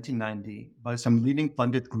described in 1990 by some leading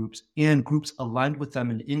Pandit groups and groups aligned with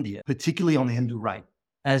them in India, particularly on the Hindu right,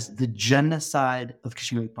 as the genocide of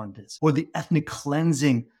Kashmiri Pandits or the ethnic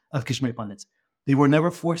cleansing of Kashmiri Pandits. They were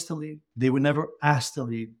never forced to leave. They were never asked to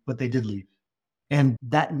leave, but they did leave. And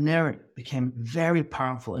that narrative became very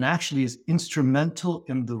powerful and actually is instrumental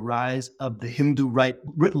in the rise of the Hindu right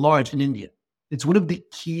writ large in India. It's one of the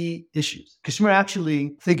key issues. Kashmir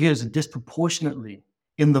actually figures disproportionately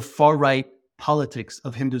in the far right politics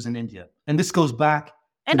of Hindus in India. And this goes back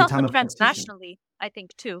and to the also time of transnationally, I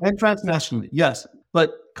think, too. And transnationally, yes.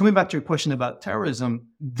 But coming back to your question about terrorism,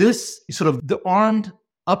 this sort of the armed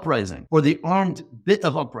uprising or the armed bit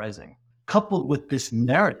of uprising coupled with this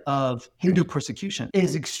narrative of Hindu persecution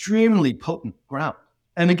is extremely potent ground.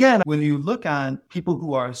 And again, when you look at people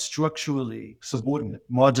who are structurally subordinate,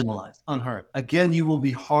 marginalized, unheard, again, you will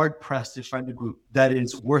be hard pressed to find a group that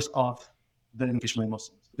is worse off than Kashmiri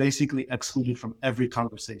Muslims, basically excluded from every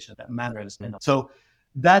conversation that matters. So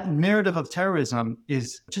that narrative of terrorism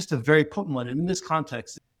is just a very potent one. And in this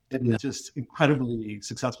context, it is just incredibly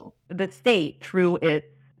successful. The state, through its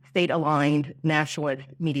state-aligned nationalist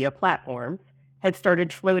media platforms, has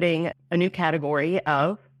started floating a new category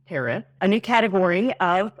of terrorists, a new category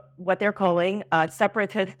of what they're calling a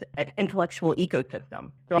separatist intellectual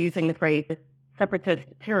ecosystem. So using the phrase separatist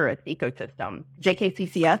terrorist ecosystem.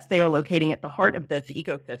 JKCCS, they are locating at the heart of this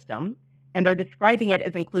ecosystem and are describing it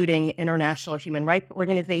as including international human rights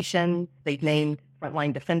organizations. They've named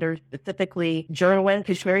frontline defenders, specifically journalists,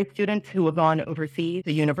 Kashmiri students who have gone overseas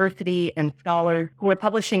to university, and scholars who are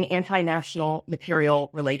publishing anti-national material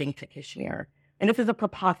relating to Kashmir. And this is a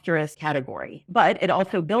preposterous category, but it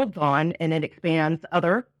also builds on and it expands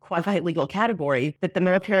other quasi-legal categories that the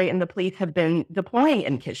military and the police have been deploying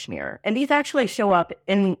in Kashmir. And these actually show up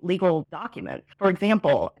in legal documents. For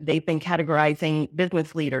example, they've been categorizing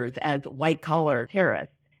business leaders as white-collar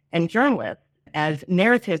terrorists and journalists as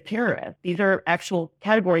narrative terrorists. These are actual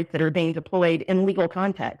categories that are being deployed in legal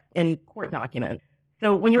context in court documents.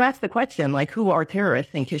 So when you ask the question, like, who are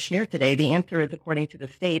terrorists in Kashmir today, the answer is, according to the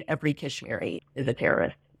state, every Kashmiri is a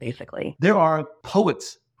terrorist, basically. There are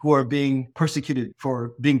poets who are being persecuted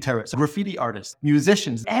for being terrorists, graffiti artists,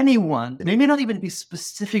 musicians, anyone. They may not even be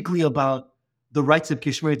specifically about the rights of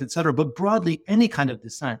Kashmiris, et cetera, but broadly any kind of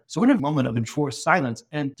dissent. So we're in a moment of enforced silence.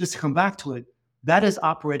 And just to come back to it, that is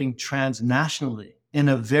operating transnationally in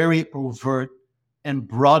a very overt and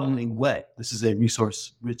broadening way. This is a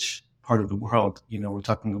resource-rich part of the world. We're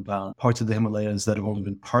talking about parts of the Himalayas that have only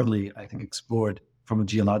been partly, I think, explored from a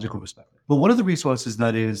geological perspective. But one of the resources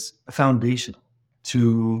that is foundational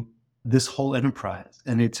to this whole enterprise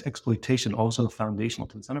and its exploitation, also foundational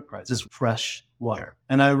to this enterprise, is fresh water.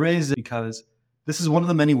 And I raise it because this is one of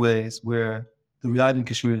the many ways where the reality in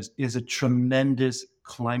Kashmir is a tremendous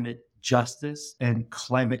climate justice and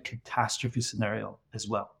climate catastrophe scenario as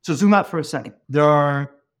well. So zoom out for a second. There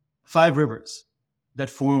are 5 rivers that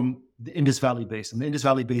form the Indus Valley Basin. The Indus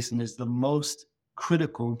Valley Basin is the most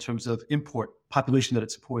critical in terms of import population that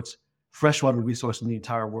it supports, freshwater resource in the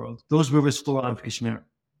entire world. Those rivers flow out of Kashmir,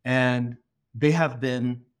 and they have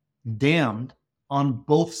been dammed on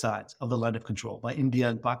both sides of the line of control by India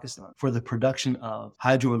and Pakistan for the production of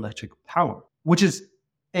hydroelectric power, which is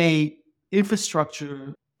a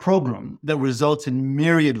infrastructure program that results in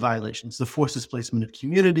myriad violations, the forced displacement of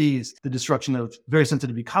communities, the destruction of very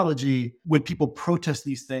sensitive ecology. When people protest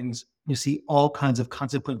these things, you see all kinds of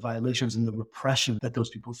consequent violations and the repression that those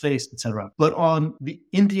people face, etc. But on the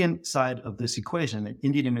Indian side of this equation, in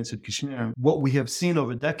Indian administered Kashmir, what we have seen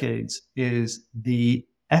over decades is the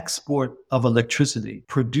export of electricity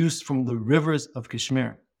produced from the rivers of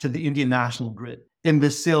Kashmir to the Indian national grid, and the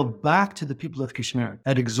sale back to the people of Kashmir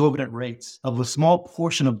at exorbitant rates of a small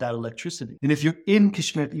portion of that electricity. And if you're in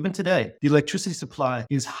Kashmir, even today, the electricity supply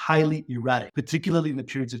is highly erratic, particularly in the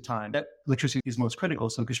periods of time that electricity is most critical.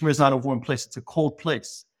 So Kashmir is not a warm place, it's a cold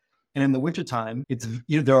place. And in the wintertime,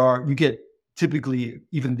 you get typically,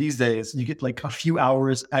 even these days, you get like a few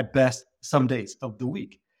hours at best, some days of the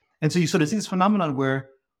week. And so you sort of see this phenomenon where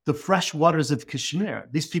the fresh waters of Kashmir,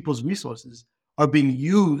 these people's resources, are being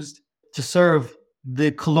used to serve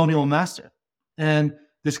the colonial master. And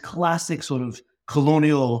this classic sort of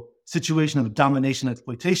colonial situation of domination and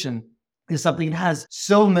exploitation is something that has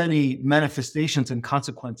so many manifestations and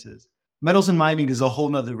consequences. Metals and mining is a whole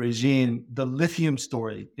nother regime. The lithium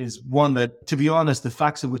story is one that, to be honest, the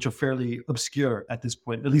facts of which are fairly obscure at this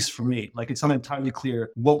point, at least for me. Like, it's not entirely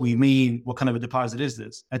clear what we mean, what kind of a deposit is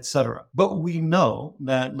this, etc. But we know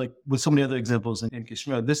that, like with so many other examples in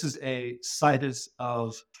Kashmir, this is a situs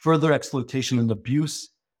of further exploitation and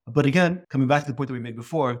abuse. But again, coming back to the point that we made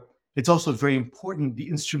before, it's also very important,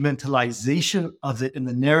 the instrumentalization of it in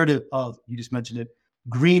the narrative of, you just mentioned it,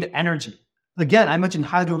 green energy. Again, I mentioned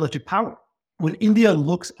hydroelectric power. When India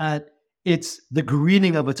looks at the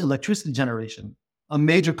greening of its electricity generation, a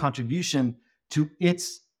major contribution to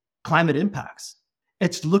its climate impacts,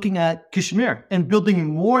 it's looking at Kashmir and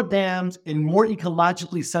building more dams in more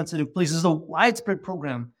ecologically sensitive places, a widespread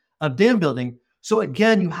program of dam building. So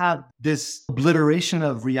again, you have this obliteration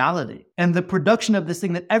of reality and the production of this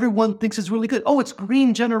thing that everyone thinks is really good. Oh, it's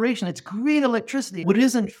green generation, it's green electricity. What it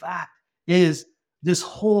is, in fact, is this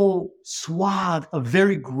whole swath of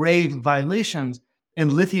very grave violations.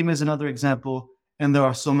 And lithium is another example, and there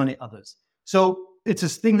are so many others. So it's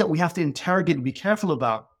this thing that we have to interrogate and be careful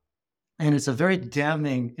about. And it's a very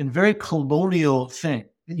damning and very colonial thing.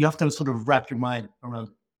 You have to sort of wrap your mind around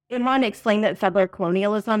it. IMRAAN explained that settler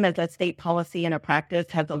colonialism as a state policy and a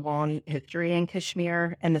practice has a long history in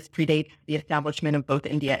Kashmir, and this predates the establishment of both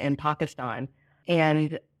India and Pakistan.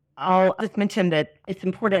 And I'll just mention that it's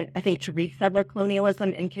important, I think, to read settler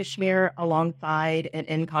colonialism in Kashmir alongside and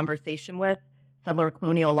in conversation with settler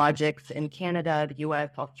colonial logics in Canada, the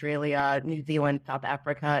US, Australia, New Zealand, South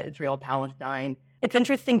Africa, Israel, Palestine. It's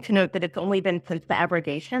interesting to note that it's only been since the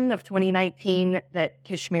abrogation of 2019 that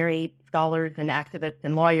Kashmiri scholars and activists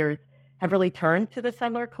and lawyers have really turned to the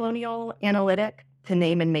settler colonial analytic to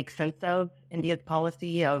name and make sense of India's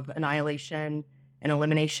policy of annihilation and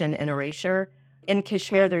elimination and erasure. In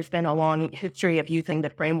Kashmir, there's been a long history of using the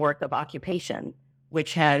framework of occupation,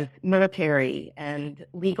 which has military and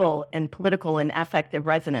legal and political and affective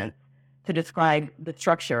resonance to describe the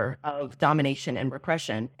structure of domination and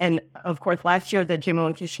repression. And of course, last year, the Jammu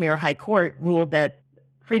and Kashmir High Court ruled that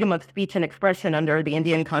freedom of speech and expression under the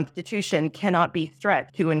Indian Constitution cannot be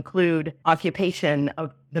stretched to include occupation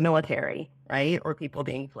of the military, right, or people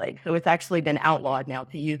being slaves. So it's actually been outlawed now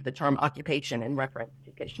to use the term occupation in reference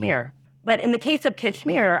to Kashmir. But in the case of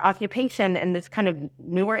Kashmir, occupation and this kind of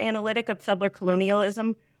newer analytic of settler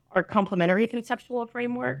colonialism are complementary conceptual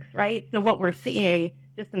frameworks, right? So what we're seeing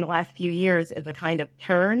just in the last few years is a kind of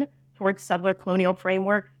turn towards settler colonial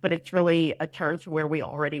framework, but it's really a turn to where we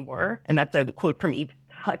already were. And that's a quote from Eve.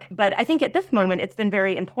 But I think at this moment, it's been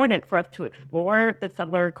very important for us to explore the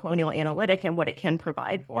settler colonial analytic and what it can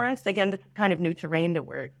provide for us. Again, this is kind of new terrain that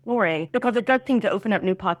we're exploring because it does seem to open up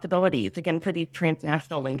new possibilities, again, for these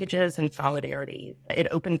transnational linkages and solidarities. It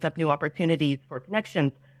opens up new opportunities for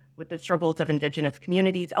connections with the struggles of indigenous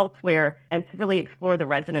communities elsewhere and to really explore the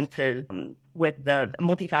resonances with the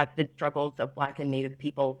multifaceted struggles of Black and Native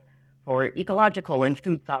peoples for ecological and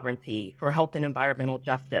food sovereignty, for health and environmental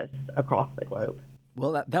justice across the globe.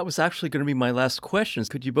 Well, that was actually going to be my last question.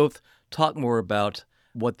 Could you both talk more about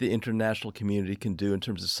what the international community can do in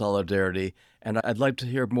terms of solidarity? And I'd like to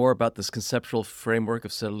hear more about this conceptual framework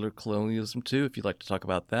of settler colonialism, too, if you'd like to talk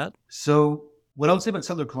about that. So what I would say about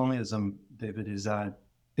settler colonialism, David, is that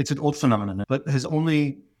it's an old phenomenon, but has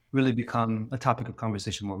only really become a topic of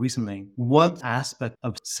conversation more recently. One aspect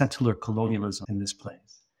of settler colonialism in this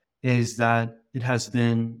place is that it has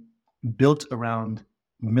been built around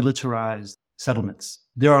militarized settlements.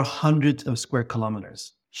 There are hundreds of square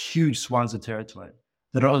kilometers, huge swaths of territory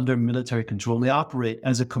that are under military control. They operate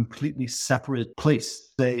as a completely separate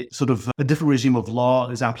place. They sort of a different regime of law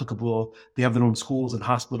is applicable. They have their own schools and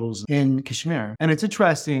hospitals in Kashmir. And it's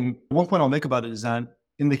interesting. One point I'll make about it is that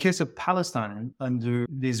in the case of Palestine, under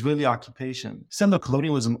the Israeli occupation, settler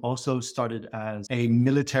colonialism also started as a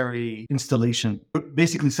military installation.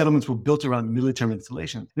 Basically, settlements were built around military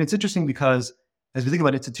installations. And it's interesting because as we think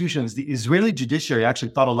about institutions, the Israeli judiciary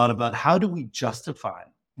actually thought a lot about how do we justify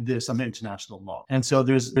this under international law. And so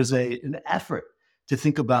there's an effort to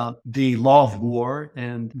think about the law of war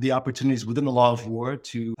and the opportunities within the law of war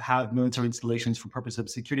to have military installations for purposes of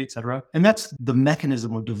security, et cetera. And that's the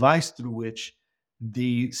mechanism or device through which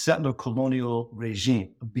the settler colonial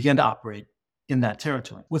regime began to operate in that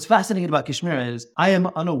territory. What's fascinating about Kashmir is I am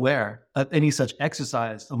unaware of any such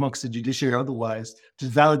exercise amongst the judiciary or otherwise to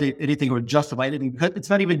validate anything or justify anything, because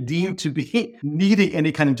it's not even deemed to be needing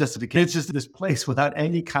any kind of justification. It's just this place without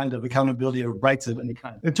any kind of accountability or rights of any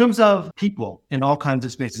kind. In terms of people in all kinds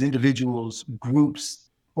of spaces, individuals,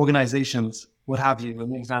 groups, organizations, what have you,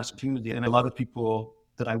 in the international community, and a lot of people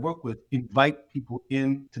that I work with invite people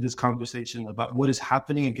into this conversation about what is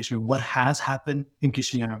happening in Kashmir, what has happened in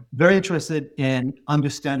Kashmir. Very interested in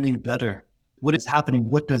understanding better what is happening,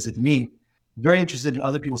 what does it mean. Very interested in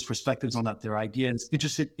other people's perspectives on that, their ideas,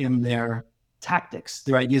 interested in their tactics,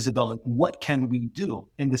 their ideas about like, what can we do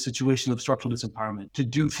in the situation of structural disempowerment to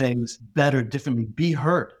do things better, differently, be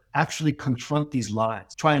heard, actually confront these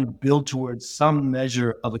lies, try and build towards some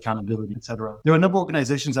measure of accountability, et cetera. There are a number of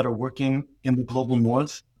organizations that are working in the global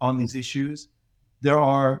north on these issues. There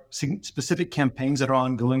are specific campaigns that are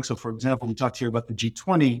ongoing. So for example, we talked here about the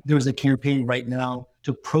G20. There is a campaign right now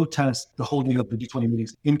to protest the holding of the G20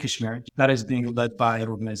 meetings in Kashmir. That is being led by an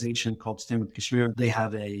organization called Stand With Kashmir. They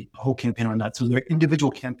have a whole campaign on that. So there are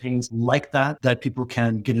individual campaigns like that people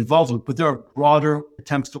can get involved with, but there are broader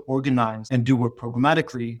attempts to organize and do work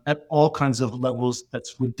programmatically at all kinds of levels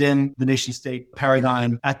that's within the nation state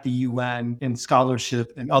paradigm, at the UN, in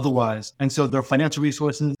scholarship and otherwise. And so there are financial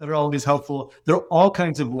resources that are always helpful. There are all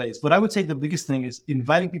kinds of ways. But I would say the biggest thing is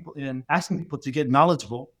inviting people in, asking people to get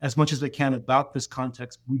knowledgeable as much as they can about this context.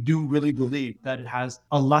 We do really believe that it has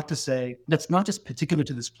a lot to say that's not just particular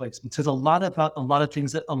to this place. It says a lot about a lot of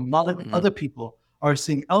things that a lot of other people are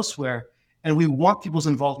seeing elsewhere. And we want people's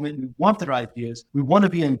involvement. We want their ideas. We want to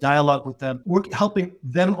be in dialogue with them. We're helping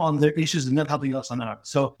them on their issues and them helping us on ours.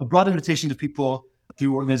 So a broad invitation to people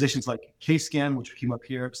through organizations like KSCAN, which came up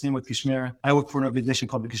here, Stand With Kashmir. I work for an organization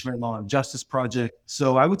called the Kashmir Law and Justice Project.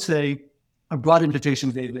 So I would say a broad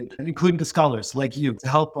invitation, David, including the scholars like you, to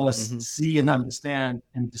help us see and understand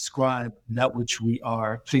and describe that which we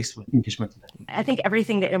are faced with in Kashmir today. I think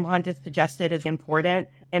everything that Imran just suggested is important,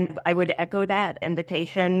 and I would echo that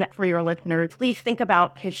invitation for your listeners. Please think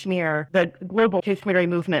about Kashmir, the global Kashmiri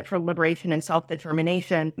movement for liberation and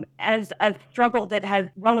self-determination, as a struggle that has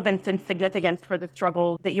relevance and significance for the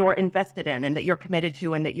struggle that you're invested in and that you're committed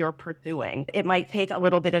to and that you're pursuing. It might take a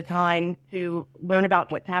little bit of time to learn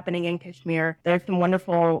about what's happening in Kashmir. There's some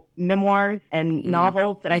wonderful memoirs and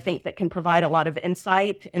novels that I think that can provide a lot of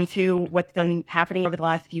insight into what's been happening over the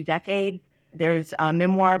last few decades. There's a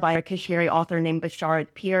memoir by a Kashmiri author named Bashar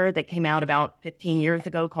Peer that came out about 15 years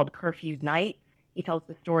ago called Curfew Night. He tells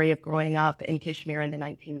the story of growing up in Kashmir in the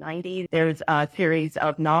 1990s. There's a series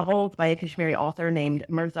of novels by a Kashmiri author named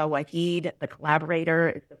Mirza Waheed. The Collaborator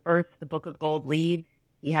is the Book of Gold Leaves.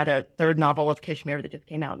 He had a third novel of Kashmir that just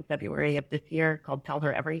came out in February of this year called Tell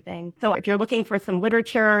Her Everything. So if you're looking for some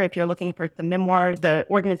literature, if you're looking for some memoirs, the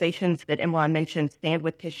organizations that Imran mentioned, Stand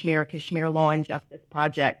With Kashmir, Kashmir Law and Justice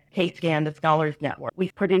Project, KSCAN, the Scholars Network.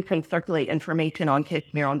 We produce and circulate information on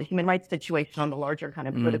Kashmir, on the human rights situation, on the larger kind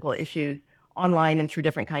of political issues online and through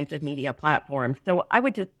different kinds of media platforms. So I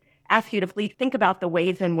would just ask you to please think about the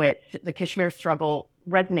ways in which the Kashmir struggle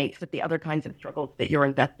resonates with the other kinds of struggles that you're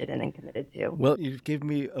invested in and committed to. Well, you've given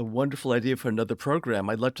me a wonderful idea for another program.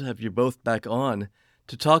 I'd love to have you both back on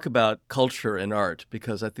to talk about culture and art,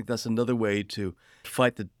 because I think that's another way to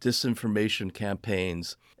fight the disinformation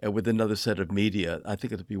campaigns with another set of media. I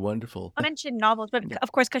think it'd be wonderful. I mentioned novels, but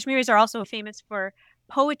of course, Kashmiris are also famous for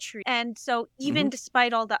poetry. And so even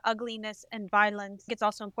despite all the ugliness and violence, it's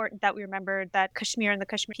also important that we remember that Kashmir and the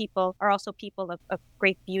Kashmir people are also people of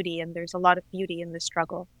great beauty. And there's a lot of beauty in the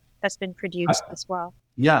struggle that's been produced as well.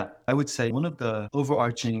 Yeah, I would say one of the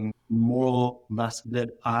overarching moral lessons that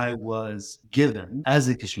I was given as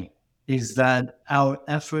a Kashmir is that our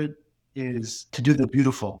effort is to do the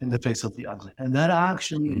beautiful in the face of the ugly. And that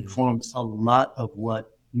actually informs a lot of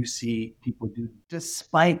what you see people do,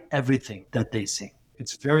 despite everything that they see.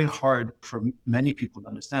 It's very hard for many people to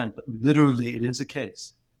understand, but literally it is a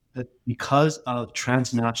case that because of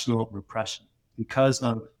transnational repression, because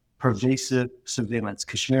of pervasive surveillance,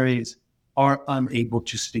 Kashmiris are unable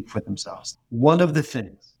to speak for themselves. One of the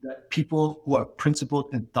things that people who are principled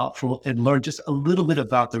and thoughtful and learn just a little bit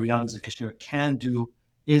about the realities of Kashmir can do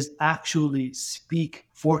is actually speak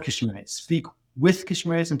for Kashmiris, speak with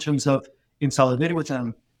Kashmiris in terms of in solidarity with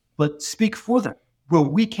them, but speak for them where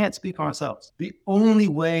we can't speak ourselves. The only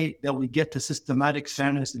way that we get to systematic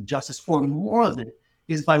fairness and justice for more of it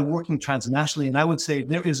is by working transnationally. And I would say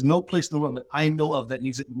there is no place in the world that I know of that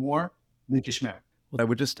needs it more than Kashmir. I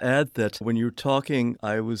would just add that when you were talking,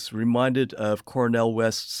 I was reminded of Cornel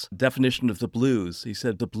West's definition of the blues. He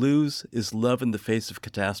said, the blues is love in the face of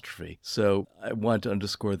catastrophe. So I want to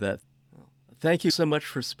underscore that. Thank you so much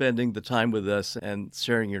for spending the time with us and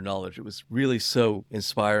sharing your knowledge. It was really so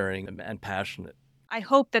inspiring and passionate. I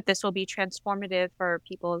hope that this will be transformative for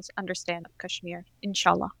people's understanding of Kashmir,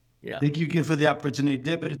 inshallah. Yeah. Thank you again for the opportunity,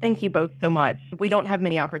 David. Thank you both so much. We don't have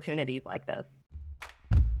many opportunities like this.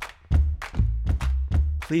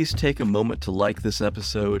 Please take a moment to like this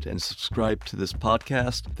episode and subscribe to this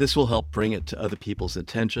podcast. This will help bring it to other people's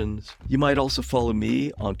attentions. You might also follow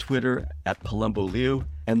me on Twitter @PalumboLiu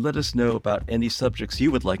and let us know about any subjects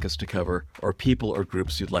you would like us to cover or people or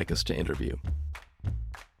groups you'd like us to interview.